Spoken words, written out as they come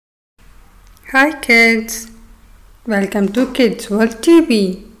Hi kids, welcome to kidzworldtv.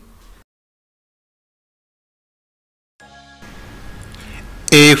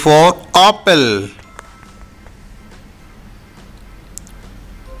 A for apple.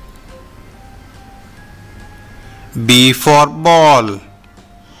 B for ball.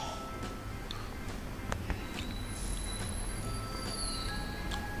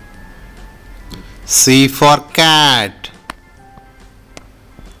 C for cat.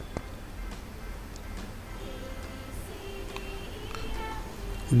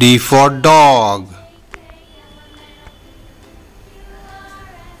 D for dog.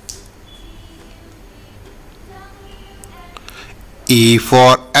 E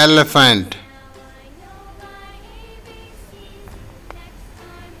for elephant.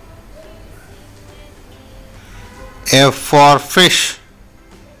 F for fish.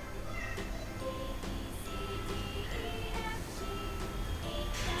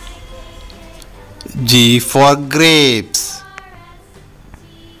 G for grapes.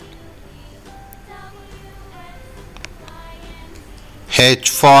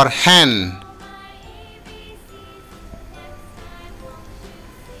 H for hen.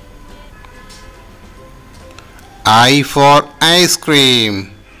 I for ice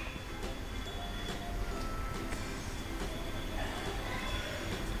cream.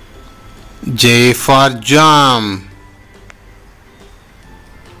 J for jam.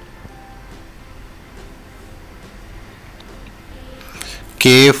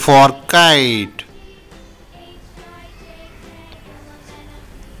 K for kite.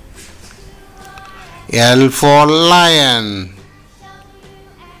 L for lion.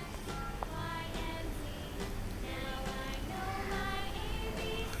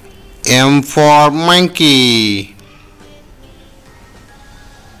 M for monkey.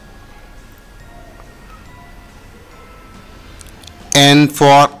 N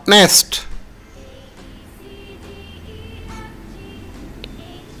for nest.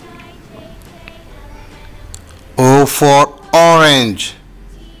 O for orange.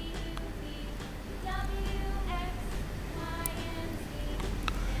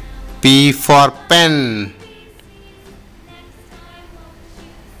 P for pen.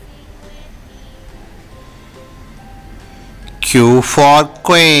 Q for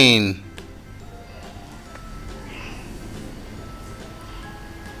queen.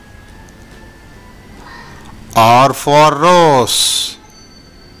 R for rose.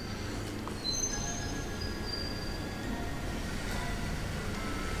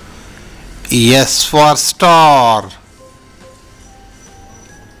 S for star.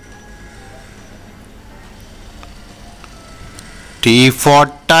 T for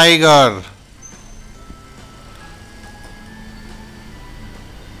tiger.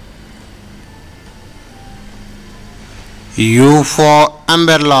 U for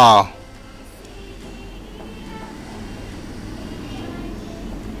umbrella.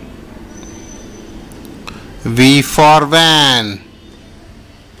 V for van.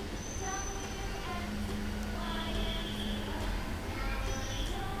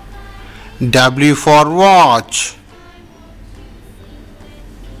 W for watch.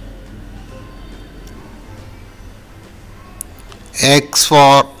 X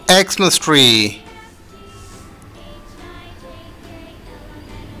for Xmas tree.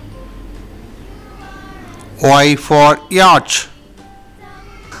 Y for yacht.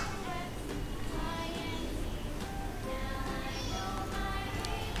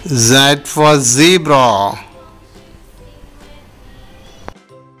 Z for zebra.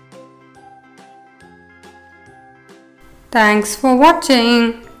 Thanks for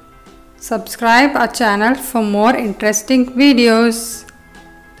watching. Subscribe our channel for more interesting videos.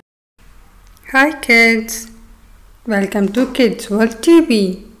 Hi kids, welcome to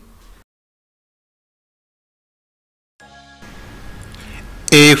kidzworldtv.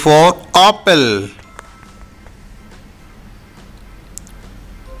 A for apple.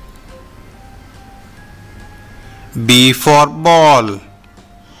 B for ball.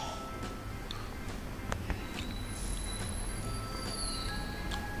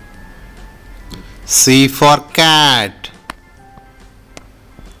 C for cat.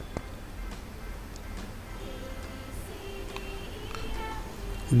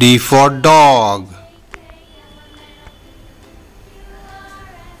 D for dog.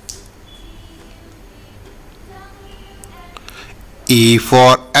 E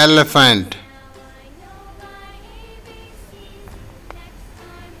for elephant.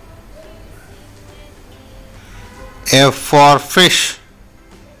 F for fish.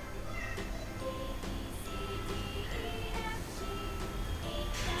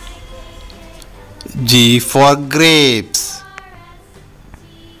 G for grapes.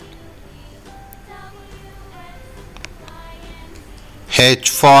 H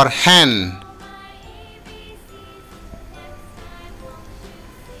for hen.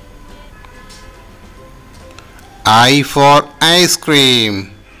 I for ice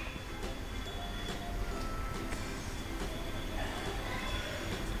cream.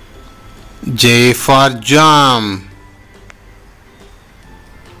 J for jam.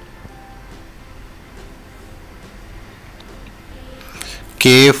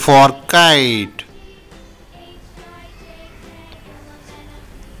 K for kite.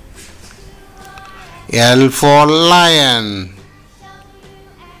 L for lion.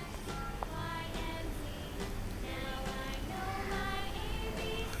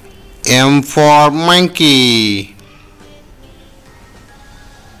 M for monkey.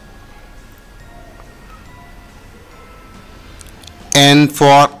 N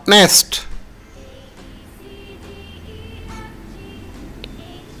for nest.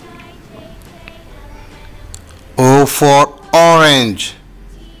 O for orange.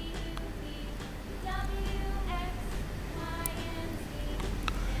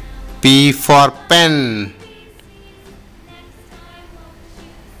 P for pen.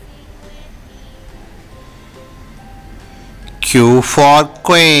 Q for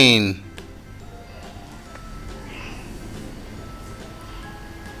queen.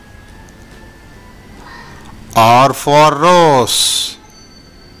 R for rose.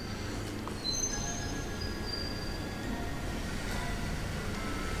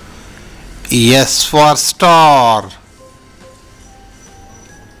 S for star.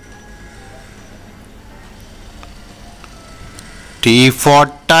 T for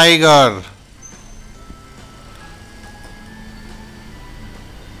tiger.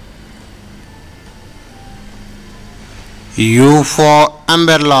 U for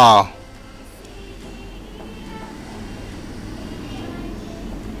umbrella.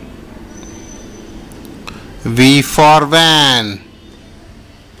 V for van.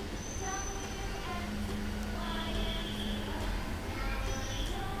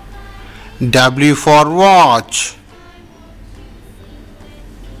 W for watch.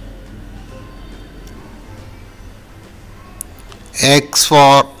 X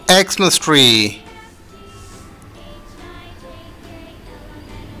for Xmas tree.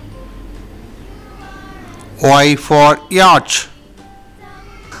 Y for yacht.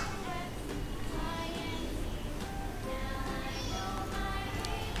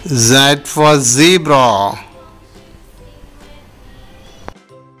 Z for zebra.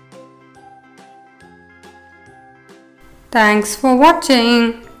 Thanks for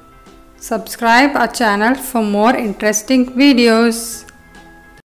watching. Subscribe our channel for more interesting videos.